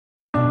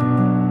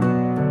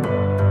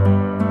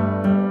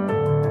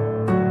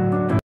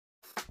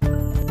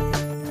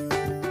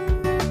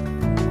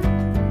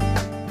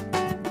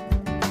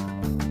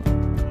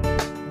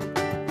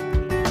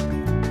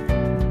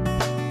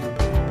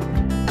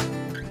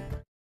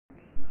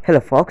Hello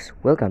folks,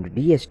 welcome to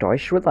DS Toy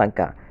Sri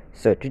Lanka.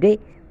 So today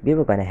we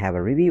were gonna have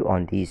a review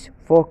on these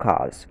four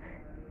cars.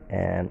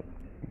 Um,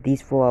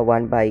 these four are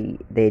won by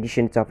the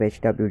editions of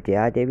HW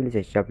Daredevils,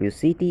 HW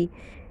City,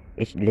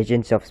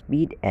 Legends of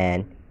Speed,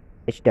 and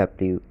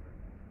HW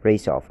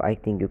Race Off. I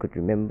think you could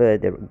remember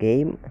the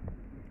game.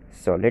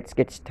 So let's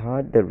get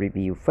started the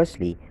review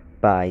firstly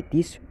by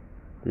this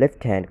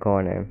left hand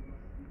corner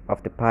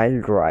of the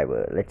pile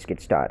driver. Let's get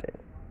started.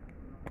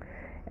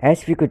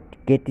 As we could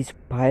get this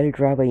pile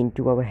driver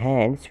into our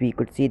hands, we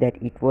could see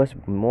that it was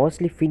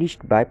mostly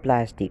finished by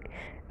plastic.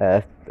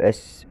 A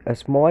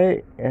small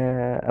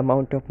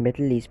amount of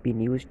metal is being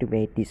used to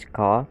make this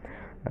car.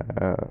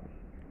 Uh,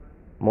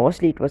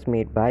 Mostly it was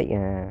made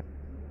by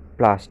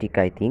plastic,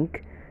 I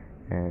think.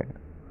 Uh,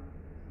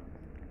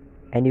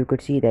 and you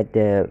could see that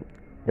the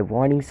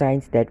warning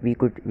signs that we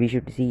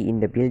should see in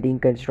the building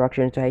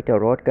construction site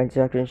or road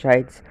construction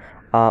sites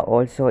are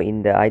also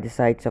in the either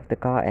sides of the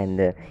car, and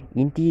the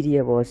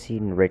interior was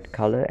in red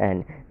color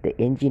and the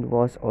engine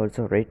was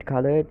also red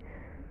colored,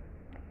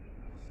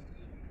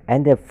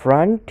 and the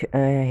front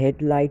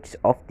headlights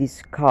of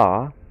this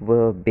car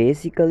were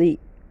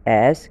basically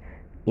as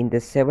in the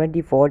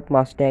 70 Ford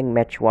Mustang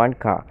Match 1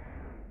 car.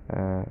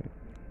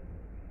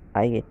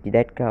 I get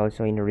that car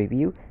also in a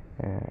review.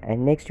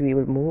 And next we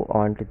will move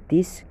on to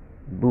this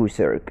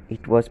Buzzerk.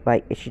 It was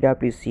by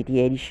HW City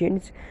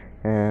Editions,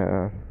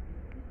 the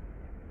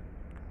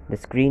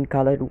screen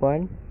colored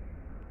one.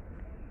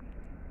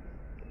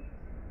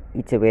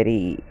 It's a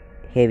very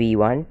heavy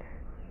one,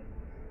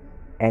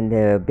 and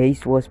the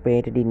base was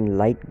painted in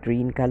light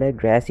green color,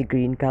 grassy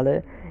green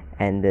color,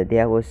 and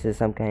there was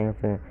some kind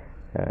of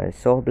a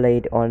saw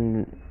blade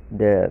on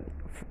the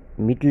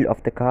middle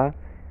of the car.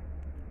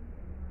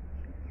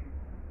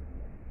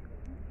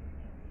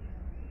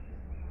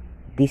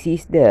 This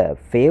is the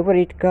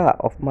favorite car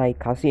of my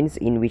cousins,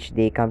 in which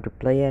they come to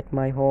play at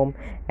my home,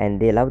 and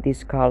they love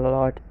this car a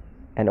lot,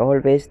 and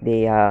always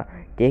they are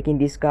taking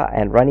this car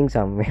and running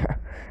somewhere.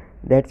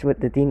 That's what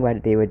the thing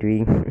what they were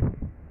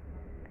doing.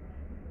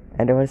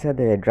 And also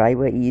the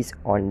driver is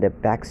on the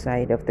back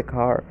side of the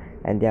car,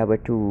 and there were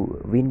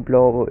four wind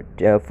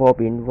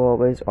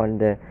blowers on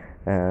the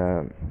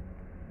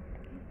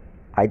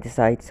either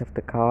sides of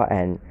the car,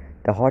 and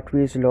the Hot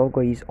Wheels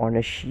logo is on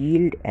a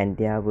shield, and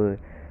there were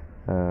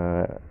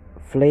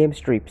flame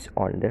strips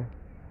on the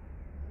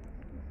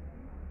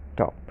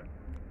top.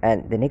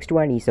 And the next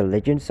one is a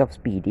Legends of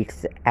Speed.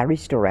 It's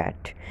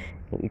aristorat.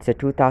 It's a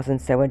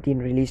 2017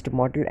 released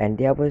model, and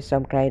there was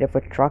some kind of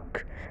a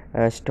truck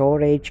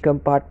storage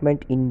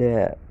compartment in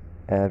the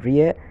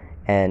rear,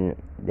 and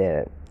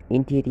the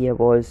interior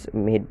was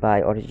made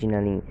by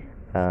originally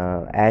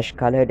ash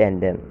colored,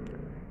 and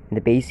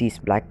the base is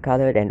black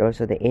colored, and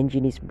also the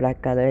engine is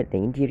black colored, the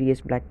interior is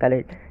black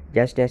colored,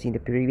 just as in the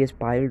previous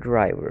pile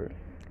driver.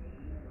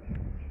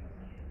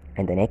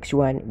 And the next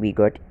one we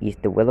got is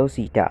the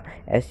Velocita.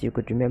 As you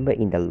could remember,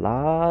 in the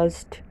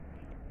last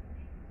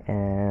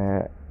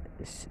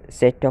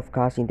set of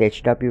cars in the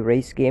HW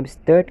race games,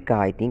 third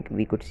car, I think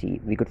we could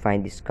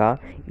find this car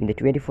in the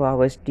 24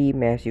 hours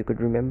team. As you could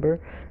remember,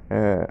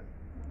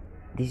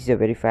 this is a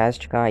very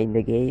fast car in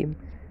the game,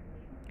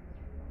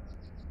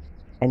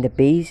 and the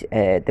base,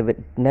 the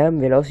name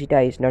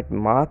Velocita is not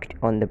marked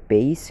on the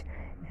base,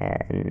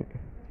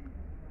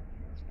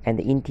 and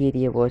the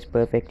interior was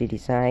perfectly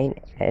designed.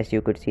 As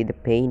you could see, the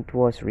paint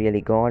was really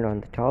gone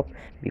on the top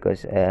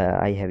because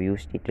I have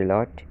used it a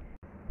lot.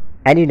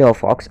 And you know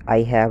folks,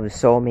 I have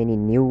so many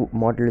new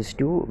models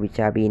too, which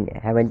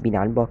haven't been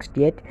unboxed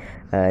yet.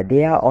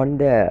 They are on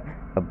the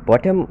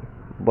bottom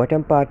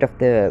part of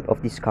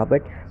this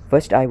cupboard.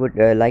 First I would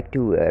like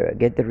to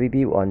get the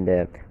review on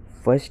the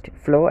first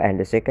floor and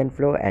the second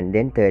floor and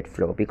then third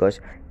floor,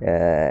 because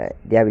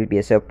there will be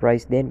a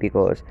surprise then,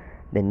 because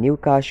the new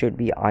car should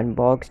be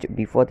unboxed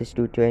before this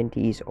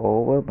 220 is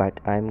over, but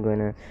I'm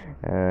gonna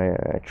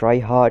try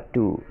hard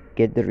to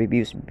get the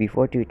reviews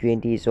before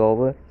 2020 is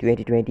over.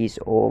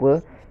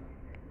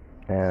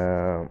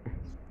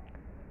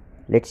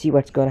 Let's see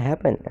what's gonna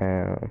happen.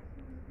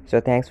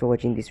 So thanks for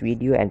watching this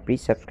video, and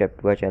please subscribe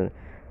to our channel.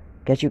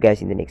 Catch you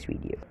guys in the next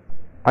video.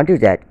 Until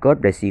that,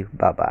 God bless you.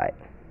 Bye bye.